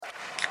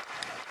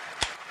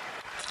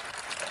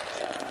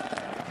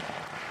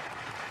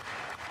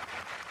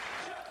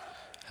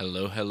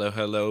Hello, hello,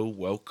 hello.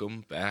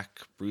 Welcome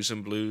back. Brews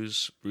and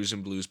Blues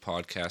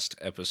podcast,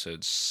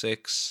 episode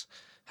 6.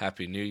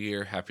 Happy New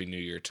Year. Happy New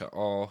Year to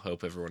all.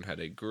 Hope everyone had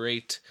a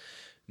great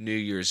New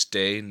Year's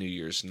Day, New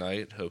Year's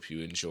night. Hope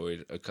you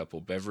enjoyed a couple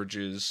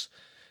beverages,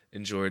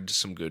 enjoyed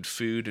some good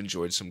food,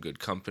 enjoyed some good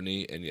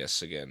company. And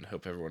yes, again,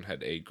 hope everyone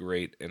had a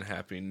great and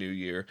happy New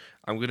Year.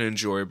 I'm going to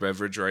enjoy a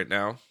beverage right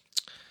now.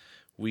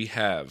 We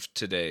have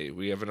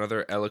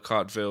another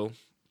Ellicottville.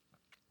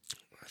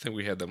 I think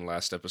we had them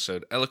last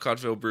episode.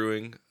 Ellicottville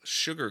Brewing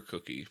Sugar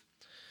Cookie.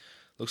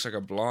 Looks like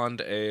a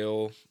blonde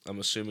ale. I'm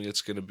assuming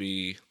it's going to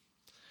be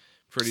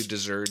pretty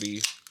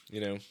desserty,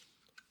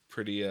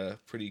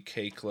 pretty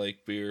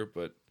cake-like beer,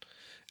 but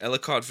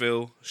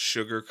Ellicottville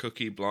Sugar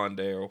Cookie Blonde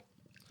Ale.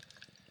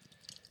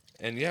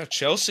 And yeah,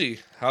 Chelsea,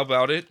 how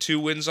about it? 2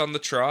 wins on the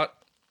trot.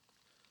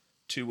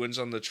 We're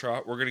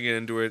going to get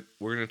into it.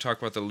 We're going to talk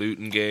about the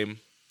Luton game.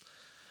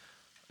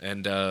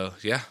 And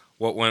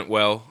what went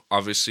well?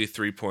 Obviously,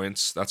 3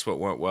 points. That's what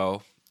went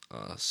well.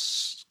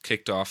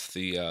 Kicked off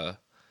the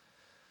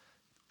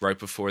right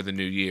before the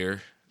new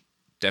year.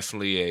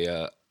 Definitely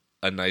a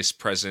nice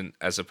present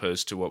as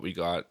opposed to what we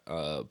got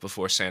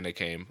before Santa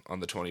came on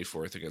the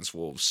 24th against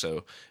Wolves.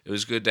 So it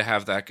was good to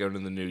have that going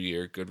in the new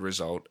year. Good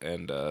result.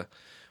 And we're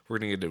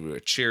going to get into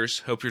it. Cheers.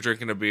 Hope you're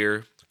drinking a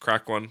beer.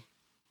 Crack one.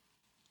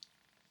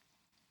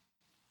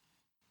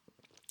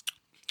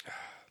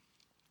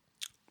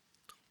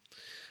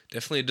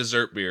 Definitely a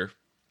dessert beer.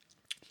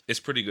 It's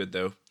pretty good,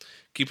 though.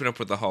 Keeping up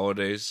with the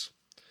holidays.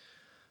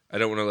 I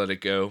don't want to let it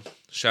go.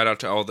 Shout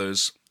out to all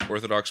those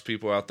Orthodox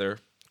people out there.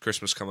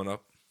 Christmas coming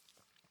up.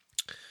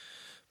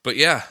 But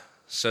yeah,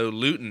 so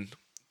Luton.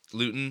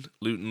 Going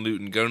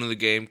to the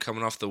game,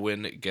 coming off the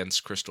win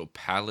against Crystal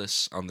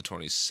Palace on the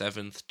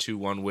 27th.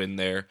 2-1 win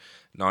there.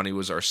 Nani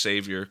was our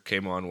savior.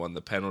 Came on, won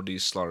the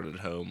penalties, slaughtered at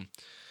home.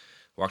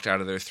 Walked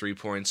out of there 3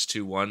 points,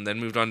 2-1. Then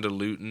moved on to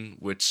Luton,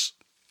 which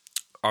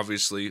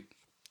obviously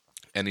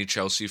any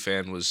Chelsea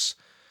fan was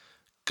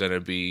going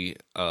to be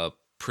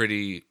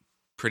pretty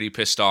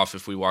pissed off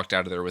if we walked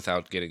out of there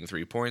without getting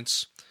 3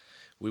 points.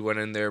 We went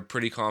in there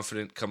pretty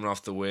confident coming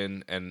off the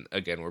win, and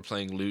again, we're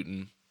playing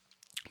Luton,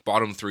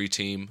 bottom 3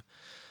 team.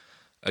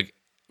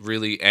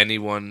 Really,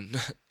 anyone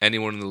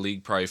in the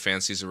league probably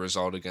fancies a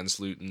result against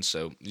Luton,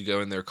 so you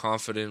go in there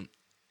confident,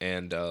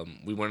 and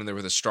we went in there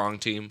with a strong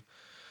team.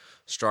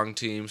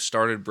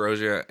 Started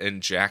Broja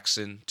and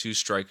Jackson, 2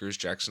 strikers,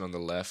 Jackson on the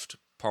left,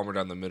 Palmer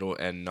down the middle,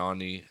 and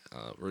Nani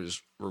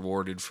was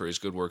rewarded for his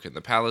good work in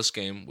the Palace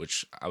game,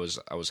 which I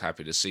was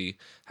happy to see.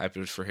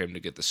 Happy for him to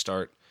get the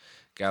start.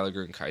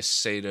 Gallagher and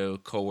Caicedo,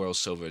 Colwell,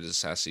 Silva,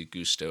 Disasi,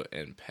 Gusto,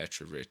 and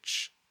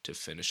Petrovic to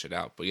finish it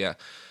out. But yeah,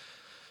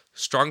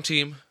 strong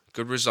team,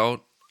 good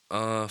result.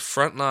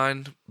 Front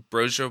line,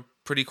 Broja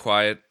pretty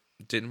quiet.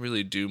 Didn't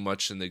really do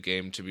much in the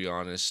game, to be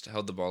honest.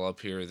 Held the ball up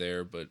here or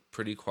there, but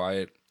pretty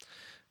quiet.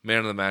 Man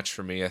of the match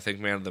for me. I think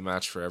man of the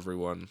match for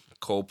everyone.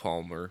 Cole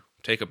Palmer.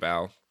 Take a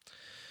bow.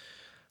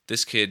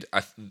 This kid, I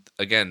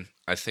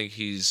think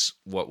he's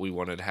what we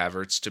wanted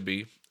Havertz to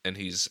be, and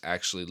he's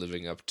actually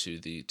living up to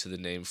the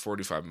name.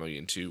 45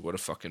 million too. What a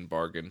fucking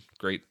bargain.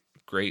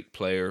 Great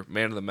player.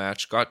 Man of the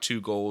match. Got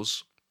 2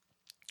 goals.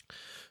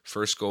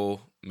 First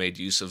goal, made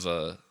use of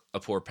a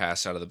poor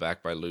pass out of the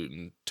back by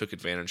Luton. Took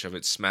advantage of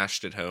it.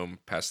 Smashed it home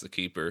past the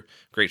keeper.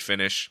 Great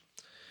finish.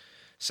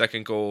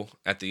 Second goal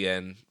at the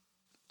end.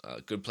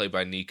 Good play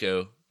by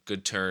Nico.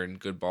 Good turn,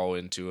 good ball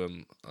into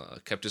him,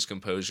 kept his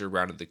composure,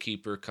 rounded the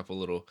keeper, couple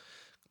little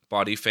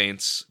body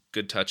feints,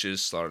 good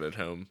touches, slaughtered at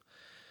home.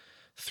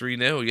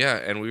 3-0, yeah,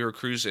 and we were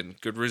cruising.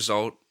 Good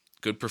result,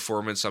 good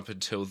performance up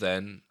until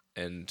then,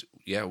 and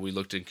yeah, we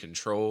looked in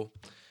control.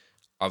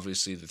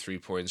 Obviously, the 3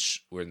 points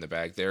were in the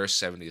bag there,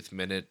 70th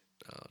minute,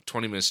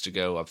 20 minutes to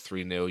go, up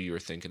 3-0. You were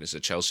thinking as a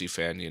Chelsea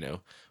fan,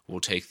 we'll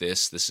take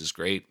this is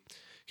great.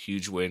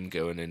 Huge win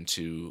going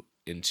into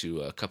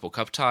a couple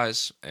cup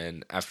ties,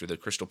 and after the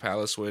Crystal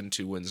Palace win,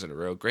 2 wins in a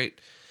row,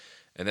 great.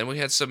 And then we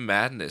had some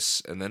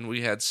madness,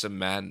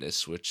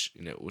 which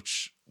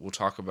we'll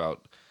talk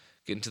about.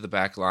 Getting to the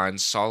back line,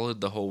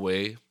 solid the whole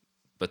way,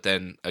 but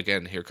then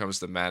again, here comes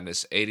the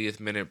madness. 80th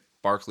minute,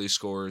 Barkley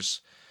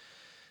scores.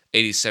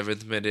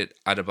 87th minute,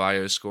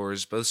 Adebayo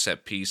scores. Both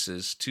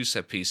 2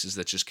 set pieces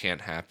that just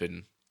can't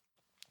happen.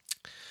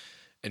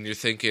 And you're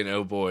thinking,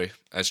 oh boy,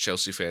 as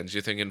Chelsea fans,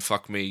 you're thinking,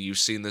 fuck me, you've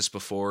seen this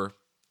before.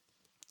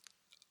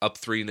 Up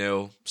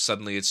 3-0,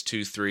 suddenly it's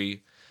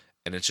 2-3,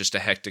 and it's just a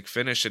hectic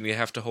finish, and you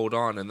have to hold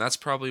on. And that's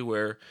probably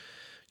where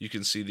you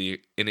can see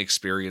the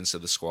inexperience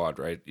of the squad,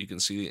 right? You can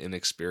see the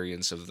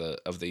inexperience of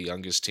the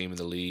youngest team in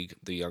the league,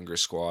 the younger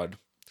squad.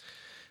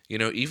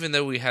 Even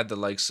though we had the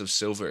likes of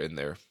Silva in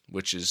there,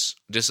 which is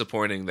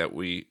disappointing that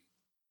we,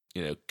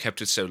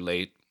 kept it so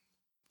late,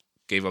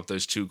 gave up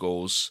those 2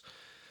 goals.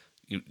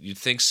 You'd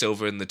think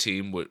Silva and the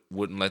team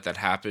wouldn't let that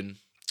happen,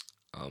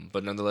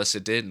 but nonetheless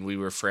it did, and we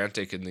were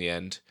frantic in the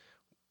end.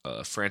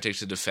 Frantic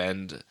to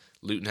defend.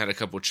 Luton had a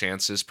couple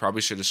chances.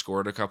 Probably should have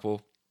scored a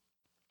couple.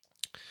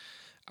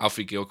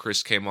 Alfie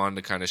Gilchrist came on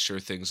to kind of sure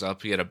things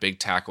up. He had a big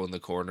tackle in the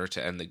corner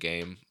to end the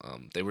game.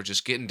 They were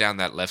just getting down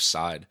that left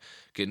side,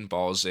 getting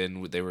balls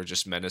in. They were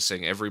just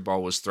menacing. Every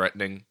ball was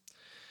threatening.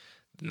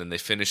 And then they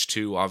finished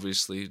 2,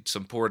 obviously.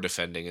 Some poor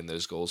defending in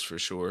those goals for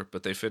sure,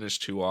 but they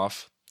finished 2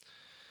 off.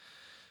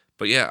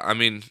 But yeah, I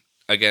mean,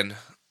 again,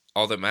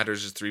 all that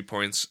matters is 3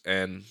 points,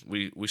 and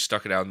we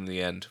stuck it out in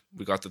the end.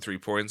 We got the 3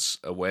 points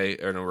away,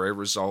 an away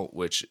result,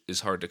 which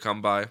is hard to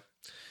come by.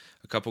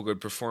 A couple good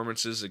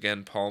performances.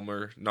 Again,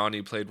 Palmer,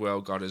 Nani played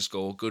well, got his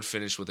goal. Good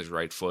finish with his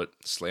right foot,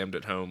 slammed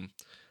it home.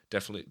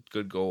 Definitely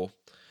good goal.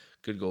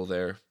 Good goal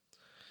there.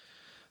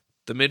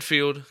 The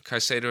midfield,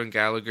 Caicedo and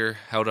Gallagher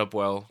held up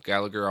well.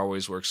 Gallagher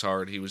always works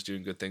hard. He was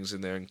doing good things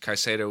in there. And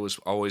Caicedo was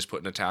always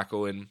putting a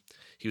tackle in.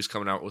 He was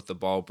coming out with the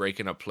ball,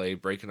 breaking up play,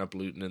 breaking up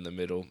Luton in the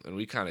middle. And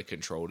we kind of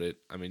controlled it.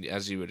 I mean,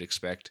 as you would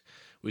expect,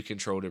 we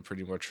controlled it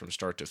pretty much from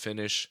start to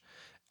finish,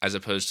 as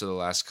opposed to the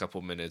last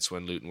couple minutes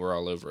when Luton were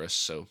all over us.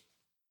 So,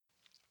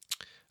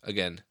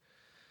 again,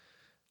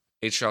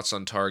 8 shots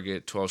on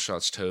target, 12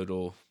 shots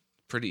total,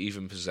 pretty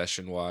even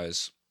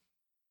possession-wise.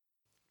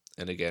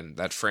 And again,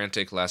 that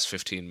frantic last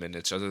 15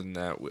 minutes, other than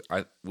that,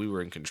 we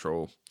were in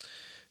control.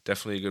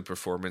 Definitely a good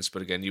performance,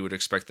 but again, you would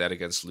expect that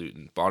against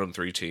Luton. Bottom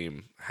 3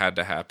 team, had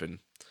to happen.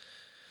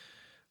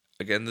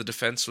 Again, the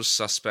defense was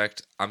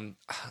suspect.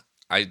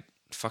 I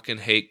fucking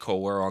hate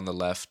Colwell on the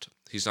left.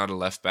 He's not a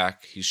left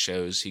back. He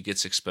shows, he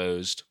gets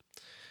exposed.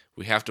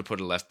 We have to put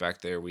a left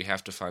back there. We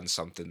have to find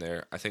something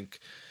there. I think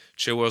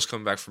Chilwell's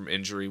coming back from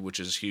injury, which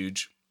is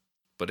huge.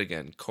 But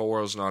again,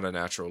 Colwell's not a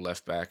natural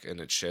left back, and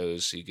it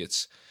shows. He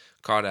gets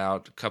caught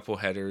out, a couple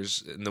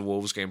headers in the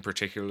Wolves game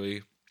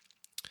particularly.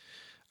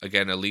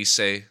 Again, Elise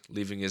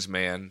leaving his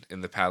man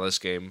in the Palace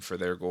game for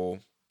their goal.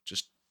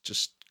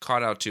 Just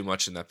caught out too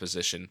much in that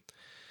position.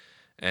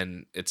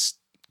 And it's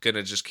going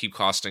to just keep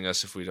costing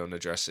us if we don't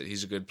address it.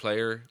 He's a good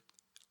player.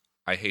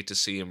 I hate to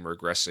see him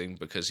regressing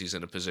because he's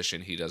in a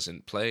position he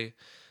doesn't play.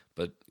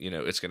 But,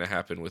 it's going to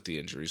happen with the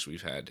injuries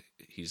we've had.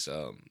 He's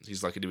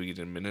lucky to be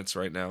getting minutes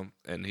right now,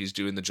 and he's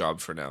doing the job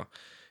for now.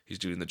 He's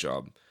doing the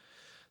job.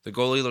 The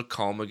goalie looked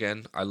calm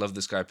again. I love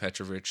this guy,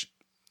 Petrovic.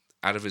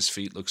 Out of his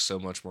feet looks so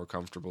much more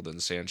comfortable than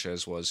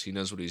Sanchez was. He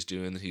knows what he's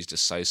doing. He's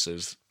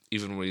decisive.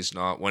 Even when he's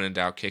not, when in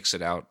doubt, kicks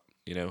it out.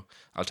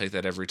 I'll take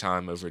that every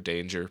time over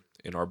danger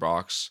in our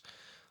box.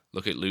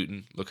 Look at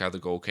Luton. Look how the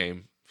goal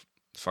came.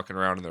 Fucking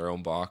around in their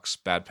own box.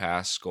 Bad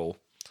pass, goal.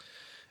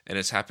 And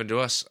it's happened to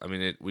us. I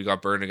mean, we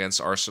got burned against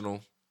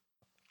Arsenal.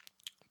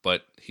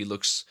 But he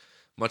looks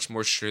much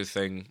more sure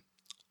thing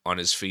on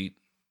his feet.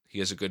 He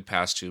has a good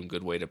pass to him,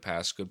 good way to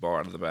pass, good ball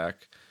out of the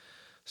back.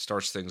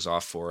 Starts things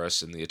off for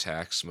us in the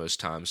attacks most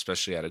times,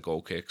 especially out of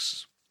goal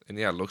kicks. And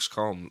yeah, looks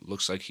calm.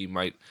 Looks like he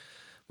might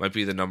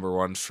be the number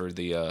 1 for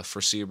the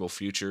foreseeable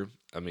future.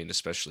 I mean,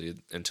 especially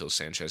until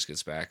Sanchez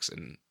gets back.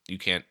 And you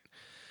can't,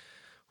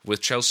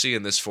 with Chelsea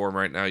in this form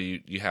right now,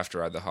 you have to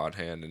ride the hot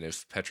hand. And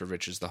if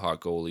Petrovic is the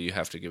hot goalie, you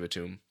have to give it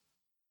to him.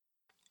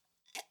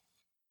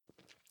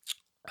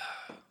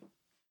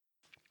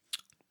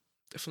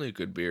 Definitely a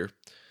good beer.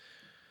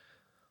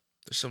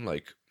 There's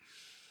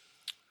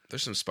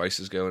some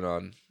spices going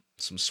on,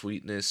 some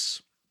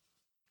sweetness,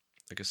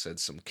 like I said,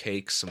 some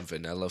cakes, some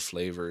vanilla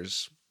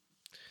flavors.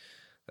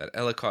 That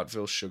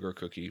Ellicottville sugar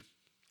cookie,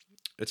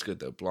 it's good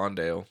though. Blonde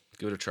ale,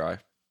 give it a try.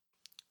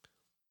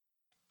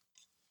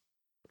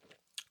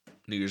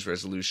 New Year's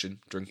resolution,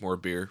 drink more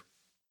beer.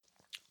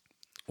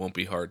 Won't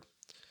be hard.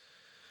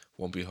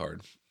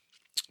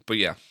 But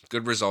yeah,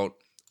 good result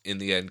in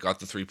the end. Got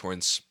the 3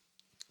 points,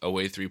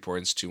 away 3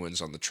 points, 2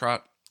 wins on the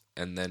trot.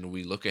 And then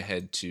we look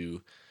ahead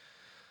to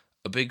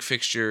a big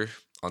fixture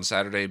on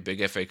Saturday,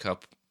 big FA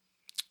Cup.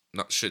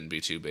 Shouldn't be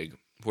too big.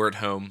 We're at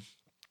home.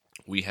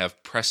 We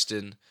have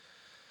Preston.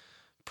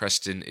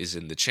 Preston is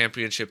in the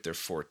championship. They're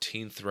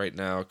 14th right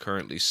now,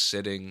 currently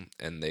sitting,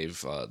 and they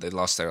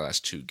lost their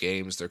last 2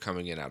 games. They're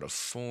coming in out of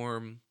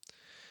form.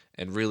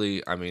 And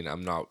really, I mean,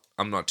 I'm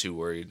not too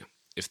worried.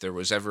 If there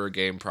was ever a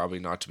game probably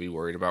not to be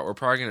worried about, we're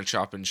probably going to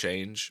chop and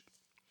change.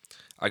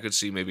 I could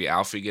see maybe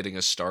Alfie getting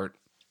a start.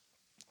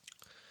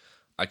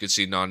 I could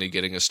see Nani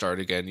getting a start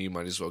again. You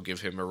might as well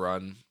give him a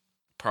run.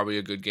 Probably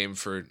a good game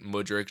for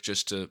Mudryk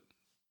just to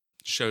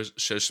show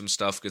some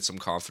stuff, get some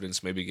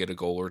confidence, maybe get a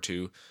goal or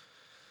 2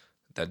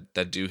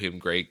 that do him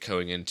great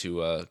going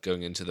into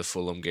the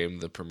Fulham game,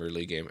 the Premier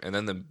League game, and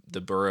then the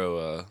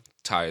Borough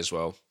tie as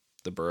well.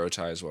 The Borough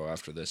tie as well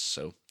after this.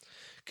 So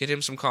get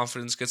him some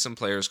confidence, get some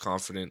players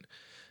confident.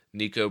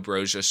 Nico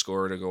Broja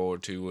scored a goal or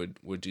 2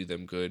 would do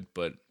them good.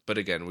 But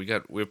again, we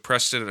have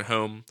Preston at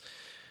home,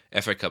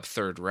 FA Cup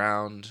 3rd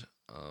round.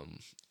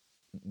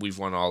 We've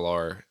won all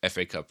our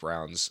FA Cup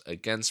rounds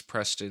against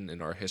Preston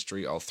in our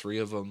history, all 3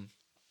 of them.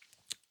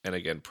 And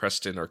again,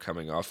 Preston are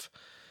coming off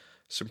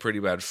some pretty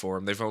bad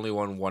form. They've only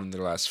won 1 in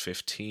their last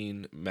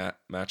 15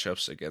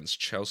 matchups against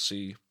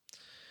Chelsea.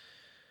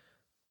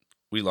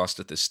 We lost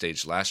at this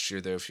stage last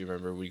year, though. If you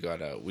remember, we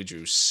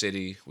drew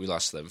City. We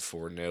lost to them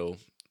 4-0.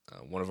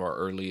 One of our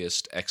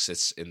earliest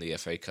exits in the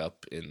FA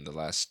Cup in the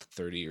last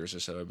 30 years or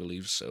so, I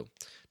believe. So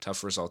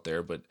tough result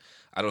there, but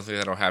I don't think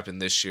that'll happen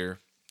this year.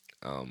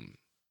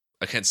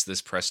 against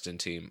this Preston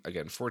team.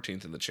 Again,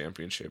 14th in the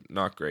championship,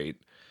 not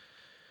great.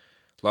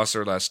 Lost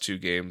their last 2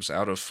 games,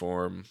 out of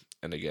form,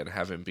 and again,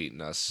 haven't beaten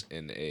us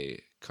in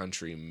a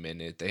country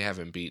minute. They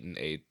haven't beaten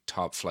a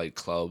top flight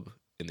club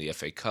in the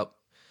FA Cup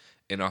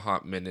in a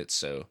hot minute,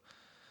 so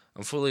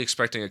I'm fully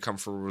expecting a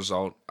comfortable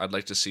result. I'd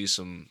like to see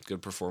some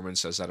good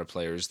performances out of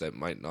players that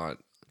might not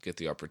get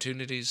the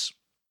opportunities.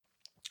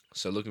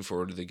 So looking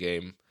forward to the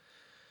game,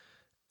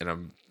 and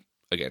I'm,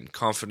 again,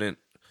 confident.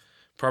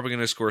 Probably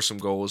going to score some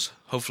goals,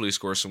 hopefully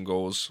score some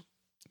goals.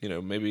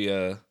 Maybe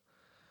I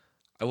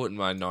wouldn't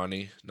mind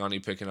Nani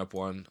picking up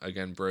one.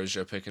 Again,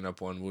 Broja picking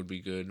up one would be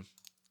good.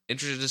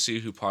 Interested to see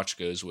who Poch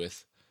goes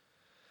with.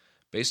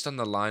 Based on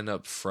the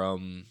lineup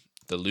from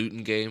the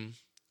Luton game,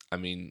 I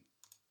mean,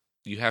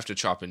 you have to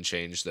chop and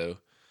change, though.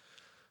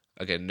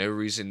 Again, no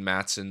reason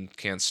Maatsen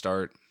can't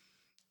start.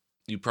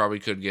 You probably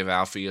could give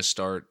Alfie a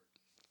start.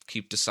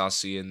 Keep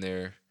Disasi in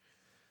there.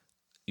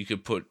 You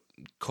could put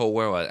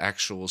Colwell at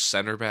actual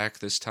center back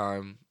this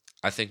time.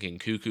 I think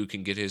Nkuku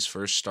can get his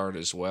first start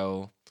as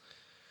well.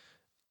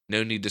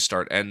 No need to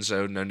start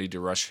Enzo. No need to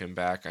rush him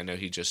back. I know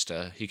he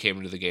came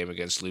into the game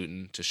against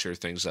Luton to shore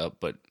things up,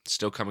 but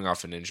still coming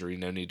off an injury.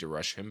 No need to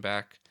rush him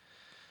back.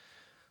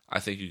 I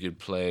think you could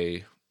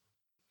play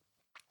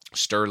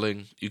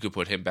Sterling. You could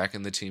put him back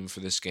in the team for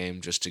this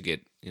game just to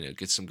get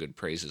some good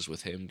praises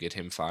with him, get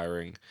him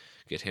firing,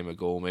 get him a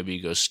goal. Maybe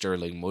you go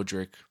Sterling,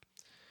 Mudryk.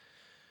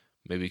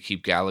 Maybe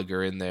keep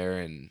Gallagher in there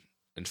and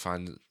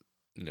find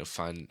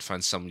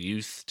some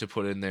youth to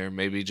put in there.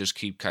 Maybe just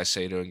keep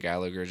Caicedo and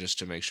Gallagher just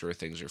to make sure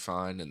things are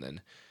fine, and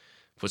then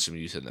put some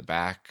youth in the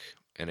back.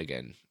 And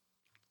again,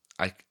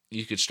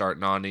 you could start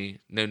Nani.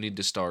 No need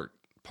to start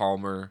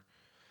Palmer.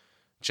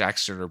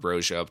 Jackson or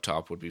Broja up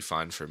top would be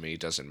fine for me.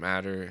 Doesn't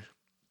matter.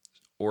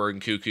 Or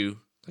Nkuku.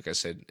 Like I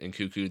said,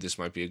 Nkuku, this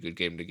might be a good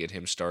game to get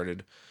him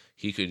started.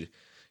 He could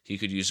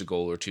use a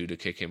goal or 2 to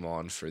kick him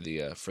on for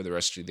the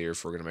rest of the year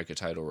if we're going to make a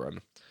title run.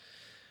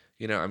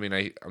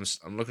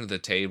 I'm looking at the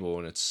table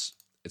and it's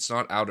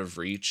not out of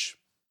reach,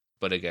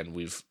 but again,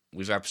 we've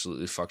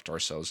absolutely fucked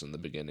ourselves in the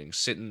beginning.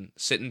 Sitting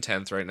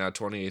 10th right now,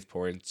 28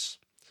 points.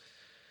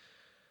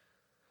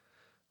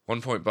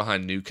 1 point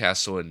behind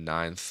Newcastle in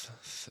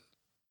 9th.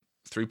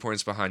 3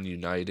 points behind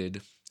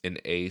United in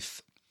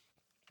 8th.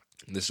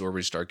 This is where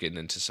we start getting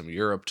into some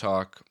Europe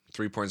talk.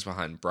 3 points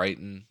behind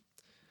Brighton.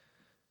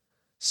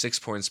 6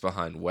 points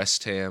behind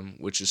West Ham,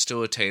 which is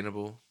still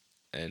attainable.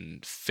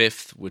 And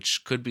 5th,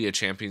 which could be a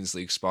Champions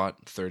League spot,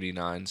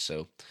 39.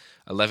 So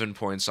 11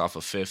 points off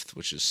of 5th,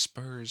 which is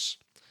Spurs.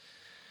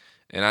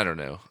 And I don't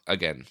know.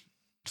 Again,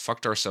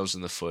 fucked ourselves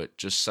in the foot.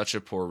 Just such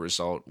a poor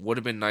result. Would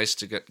have been nice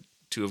to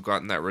have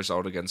gotten that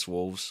result against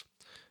Wolves.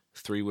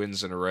 3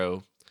 wins in a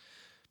row.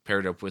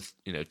 Paired up with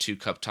 2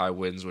 cup tie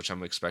wins, which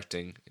I'm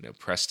expecting.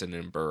 Preston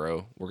and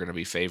Borough were going to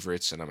be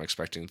favorites, and I'm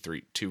expecting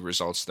 2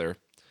 results there.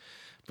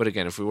 But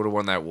again, if we would have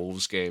won that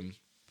Wolves game,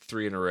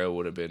 3 in a row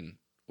would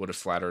have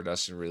flattered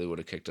us and really would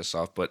have kicked us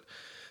off. But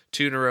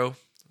 2 in a row,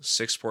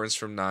 6 points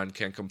from 9,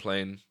 can't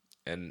complain.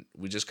 And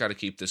we just got to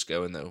keep this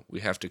going, though. We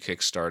have to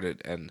kickstart it,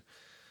 and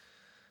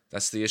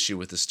that's the issue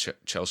with this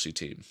Chelsea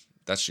team.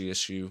 That's the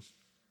issue.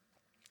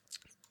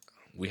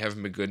 We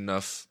haven't been good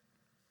enough.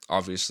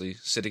 Obviously,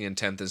 sitting in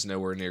 10th is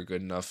nowhere near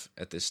good enough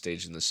at this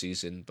stage in the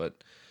season,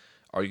 but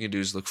all you can do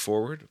is look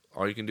forward.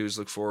 All you can do is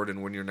look forward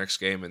and win your next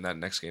game, and that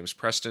next game is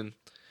Preston.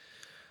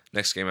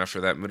 Next game after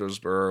that,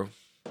 Middlesbrough.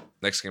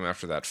 Next game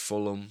after that,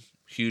 Fulham.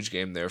 Huge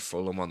game there,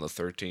 Fulham on the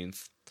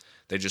 13th.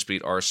 They just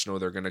beat Arsenal.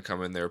 They're going to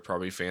come in there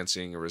probably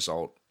fancying a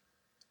result.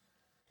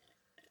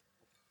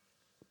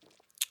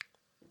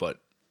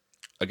 But,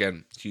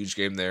 again, huge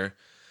game there.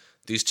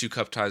 These 2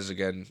 cup ties,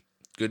 again,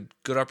 good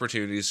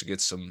opportunities to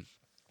get some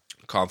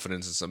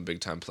confidence in some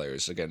big-time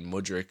players. Again,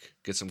 Mudryk,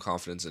 get some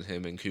confidence in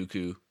him, and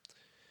Nkuku,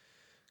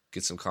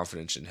 get some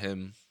confidence in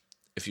him.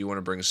 If you want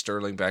to bring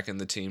Sterling back in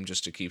the team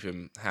just to keep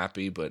him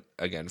happy, but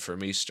again, for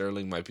me,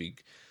 Sterling might be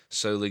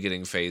slowly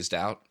getting phased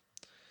out.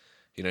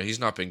 He's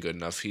not been good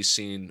enough. He's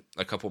seen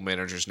a couple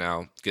managers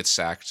now get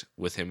sacked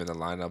with him in the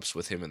lineups,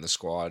 with him in the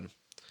squad.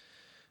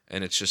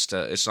 And it's just,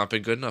 it's not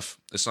been good enough.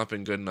 It's not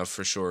been good enough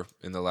for sure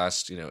in the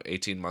last,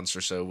 18 months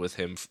or so with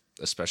him,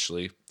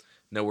 especially.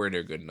 Nowhere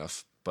near good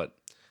enough. But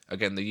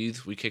again, the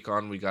youth we kick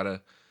on, we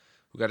gotta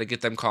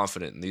get them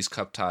confident, and these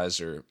cup ties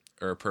are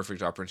a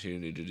perfect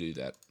opportunity to do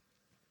that.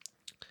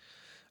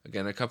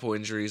 Again, a couple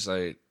injuries.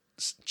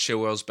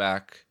 Chilwell's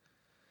back.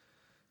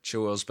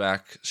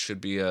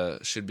 Should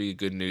be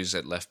good news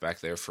at left back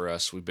there for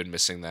us. We've been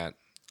missing that.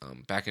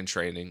 Back in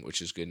training,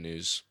 which is good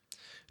news.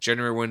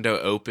 January window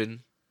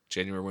open,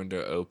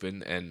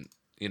 and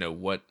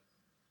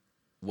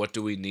what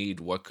do we need?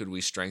 What could we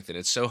strengthen?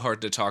 It's so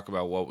hard to talk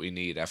about what we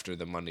need after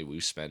the money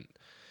we've spent.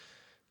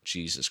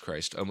 Jesus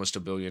Christ, almost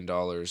 $1 billion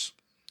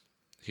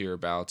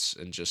hereabouts,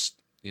 and just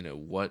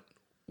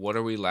what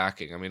are we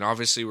lacking? I mean,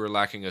 obviously we're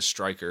lacking a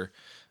striker.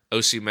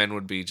 Osimhen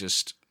would be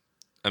just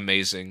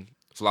amazing.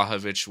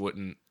 Vlahovic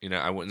wouldn't,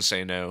 I wouldn't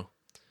say no.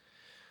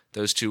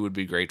 Those 2 would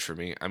be great for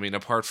me. I mean,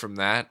 apart from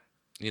that,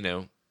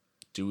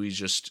 Do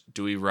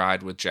we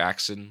ride with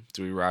Jackson?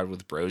 Do we ride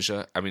with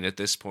Broja? I mean, at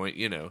this point,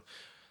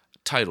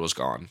 title's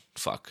gone.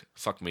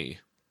 Fuck me.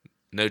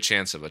 No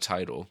chance of a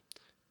title.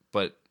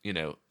 But,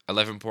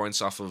 11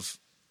 points off of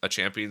a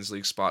Champions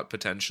League spot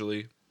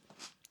potentially.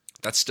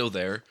 That's still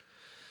there.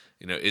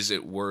 Is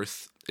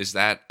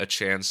that a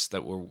chance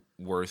that we're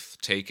worth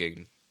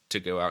taking to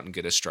go out and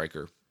get a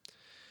striker?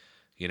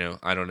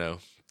 I don't know.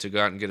 To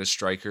go out and get a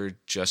striker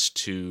just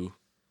to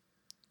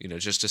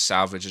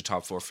salvage a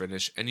top 4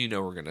 finish, and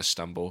we're going to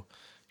stumble.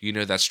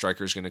 That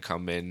striker's going to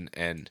come in,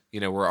 and,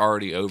 we're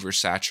already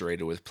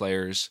oversaturated with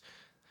players.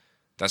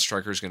 That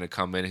striker's going to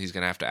come in, and he's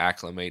going to have to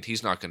acclimate.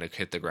 He's not going to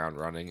hit the ground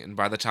running, and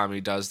by the time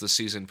he does, the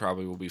season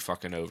probably will be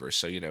fucking over.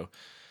 So,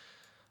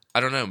 I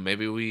don't know.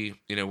 Maybe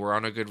we're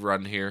on a good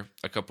run here.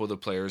 A couple of the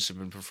players have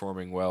been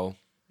performing well,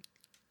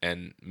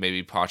 and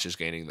maybe Poch is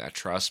gaining that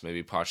trust.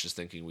 Maybe Poch is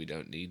thinking we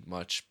don't need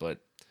much, but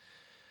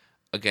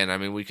again, I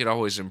mean, we could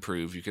always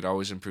improve. You could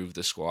always improve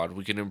the squad.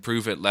 We can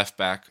improve at left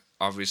back.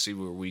 Obviously,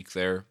 we're weak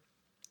there.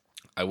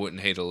 I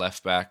wouldn't hate a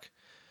left back.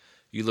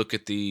 You look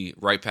at the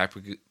right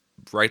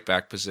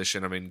back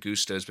position. I mean,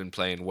 Gusto's been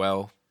playing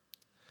well.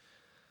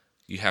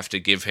 You have to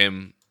give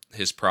him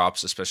his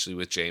props, especially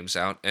with James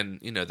out. And,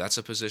 that's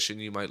a position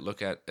you might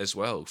look at as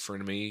well. For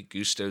me,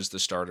 Gusto's the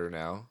starter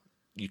now.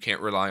 You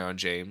can't rely on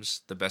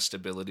James. The best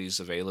ability is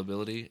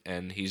availability,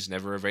 and he's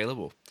never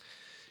available.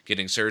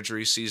 Getting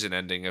surgery, season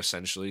ending,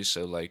 essentially.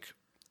 So,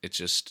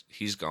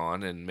 he's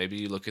gone. And maybe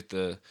you look at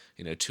the,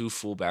 2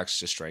 fullbacks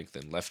to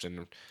strengthen, left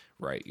and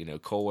right.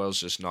 Colwell's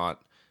just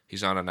not,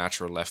 he's not a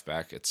natural left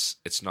back.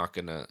 It's not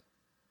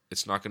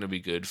gonna be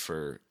good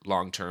for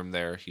long term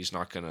there. He's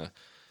not gonna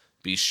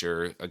be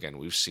sure. Again,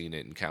 we've seen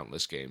it in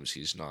countless games.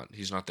 He's not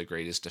the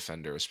greatest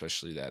defender,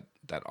 especially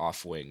that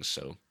off wing.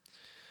 So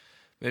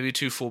maybe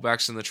 2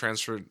 fullbacks in the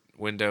transfer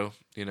window.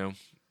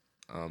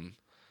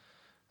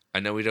 I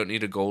know we don't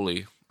need a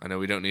goalie.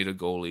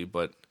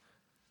 But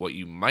what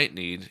you might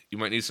need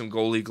some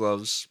goalie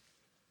gloves.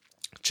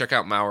 Check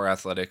out Mauer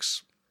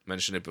Athletics.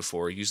 Mentioned it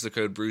before. Use the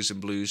code Brews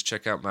and Blues.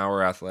 Check out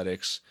Mauer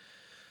Athletics.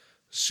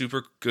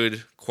 Super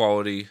good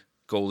quality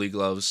goalie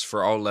gloves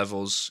for all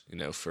levels.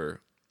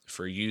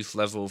 For youth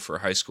level, for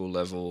high school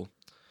level,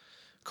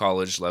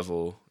 college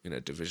level,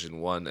 Division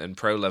 1 and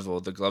pro level.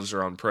 The gloves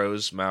are on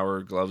pros.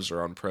 Mauer gloves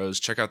are on pros.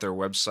 Check out their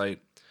website.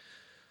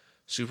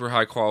 Super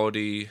high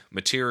quality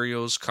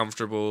materials,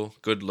 comfortable,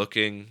 good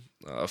looking,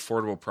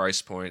 affordable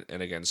price point,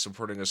 and again,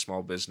 supporting a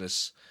small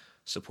business,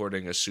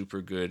 supporting a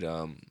super good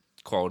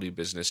quality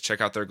business.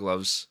 Check out their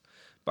gloves.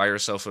 Buy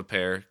yourself a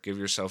pair. Give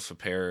yourself a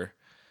pair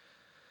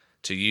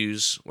to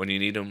use when you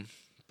need them.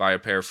 Buy a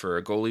pair for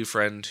a goalie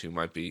friend who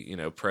might be,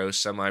 pro,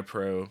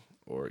 semi-pro,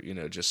 or,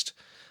 just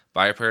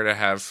buy a pair to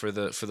have for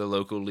the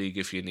local league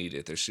if you need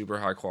it. They're super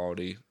high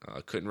quality.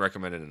 Couldn't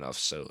recommend it enough.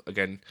 So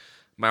again,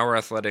 Mauer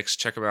Athletics,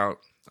 check them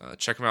out.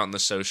 Check them out in the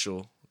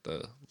social.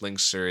 The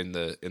links are in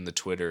the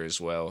Twitter as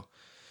well,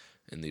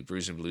 in the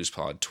Brews and Blues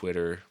Pod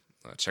Twitter.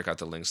 Check out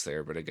the links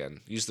there. But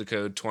again, use the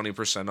code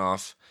 20%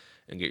 off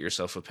and get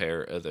yourself a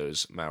pair of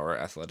those Mauer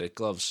Athletic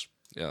gloves.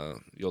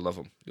 You'll love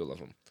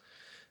them.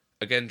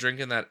 Again,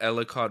 drinking that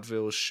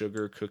Ellicottville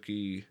Sugar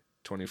Cookie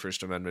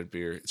 21st Amendment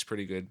beer. It's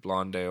pretty good.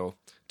 Blonde ale.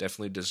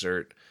 Definitely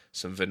dessert.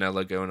 Some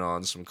vanilla going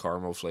on. Some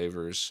caramel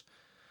flavors.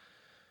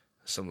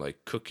 Some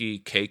cookie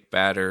cake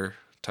batter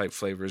type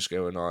flavors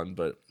going on.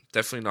 But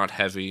definitely not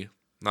heavy.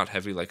 Not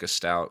heavy like a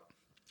stout.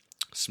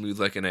 Smooth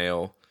like an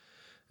ale.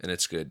 And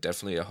it's good.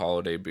 Definitely a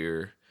holiday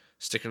beer.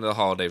 Sticking to the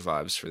holiday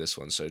vibes for this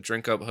one. So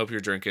drink up. Hope you're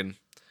drinking.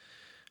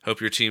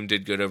 Hope your team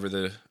did good over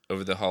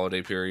the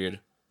holiday period.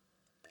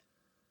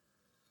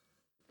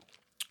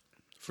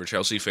 For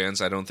Chelsea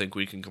fans, I don't think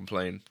we can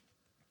complain.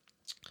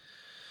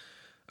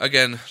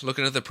 Again,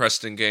 looking at the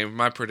Preston game,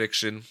 my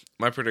prediction,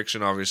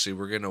 obviously,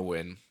 we're going to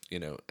win.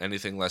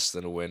 Anything less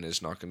than a win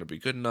is not going to be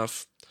good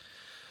enough.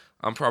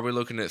 I'm probably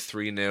looking at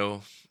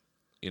 3-0.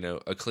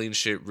 A clean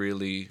sheet,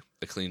 really,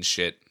 a clean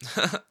shit.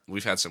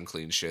 We've had some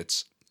clean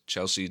shits.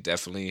 Chelsea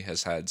definitely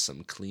has had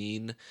some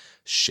clean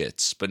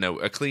shits. But no,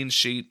 a clean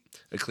sheet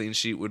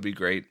would be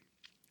great.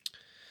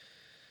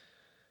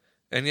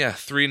 And yeah,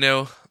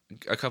 3-0.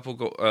 A couple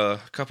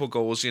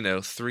goals,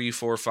 3,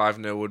 4,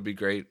 5-0 would be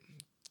great.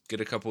 Get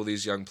a couple of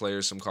these young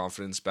players some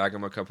confidence, bag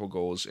them a couple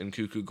goals.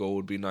 Nkuku goal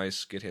would be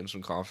nice, get him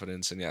some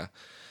confidence, and yeah,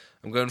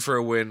 I'm going for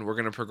a win. We're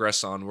going to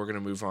progress on. We're going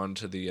to move on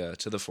to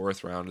the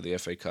fourth round of the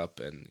FA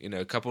Cup, and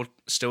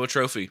still a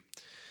trophy,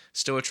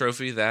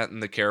 that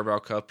and the Carabao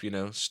Cup.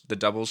 The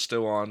double's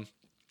still on.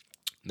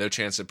 No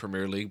chance at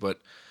Premier League,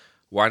 but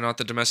why not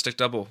the domestic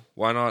double?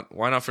 Why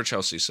not for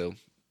Chelsea? So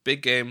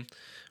big game.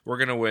 We're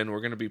going to win.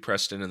 We're going to beat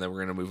Preston, and then we're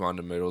going to move on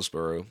to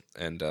Middlesbrough,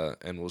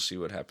 and we'll see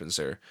what happens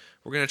there.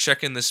 We're going to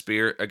check in this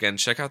beer. Again,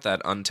 check out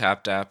that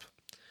Untapped app.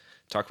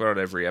 Talk about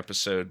it every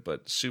episode,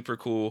 but super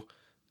cool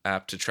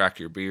app to track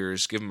your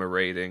beers. Give them a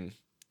rating.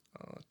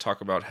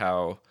 Talk about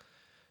how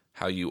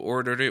you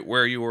ordered it,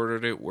 where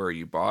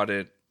you bought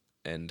it,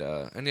 and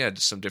yeah,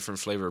 some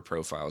different flavor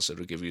profiles.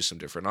 It'll give you some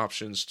different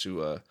options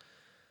to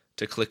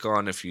click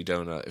on if you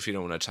don't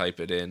want to type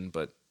it in,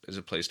 but is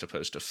a place to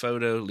post a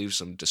photo, leave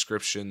some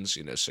descriptions,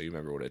 so you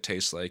remember what it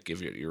tastes like,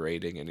 give it your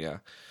rating, and yeah,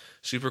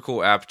 super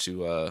cool app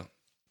to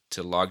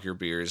log your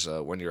beers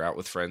when you're out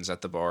with friends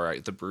at the bar,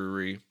 at the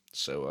brewery.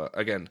 So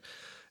again,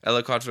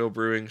 Ellicottville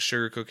Brewing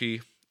Sugar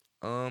Cookie.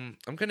 I'm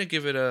gonna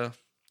give it a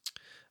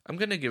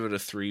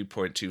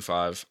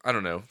 3.25. I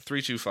don't know,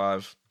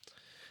 3.25.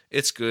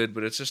 It's good,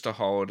 but it's just a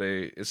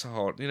holiday. It's a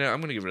holiday. I'm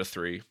gonna give it a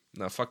 3.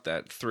 No, fuck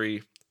that.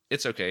 3.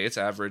 It's okay. It's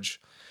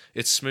average.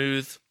 It's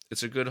smooth.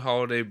 It's a good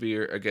holiday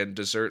beer. Again,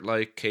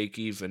 dessert-like,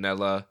 cakey,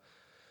 vanilla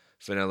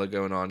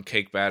going on,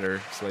 cake batter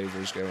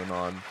flavors going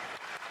on.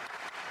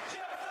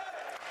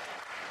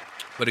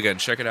 But again,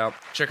 check it out.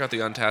 Check out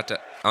the Untapped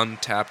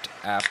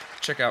app.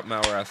 Check out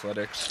Mauer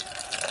Athletics.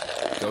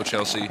 Go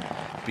Chelsea.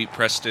 Beat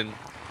Preston.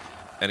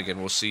 And again,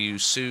 we'll see you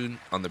soon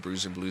on the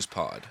Brews and Blues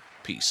pod.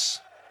 Peace.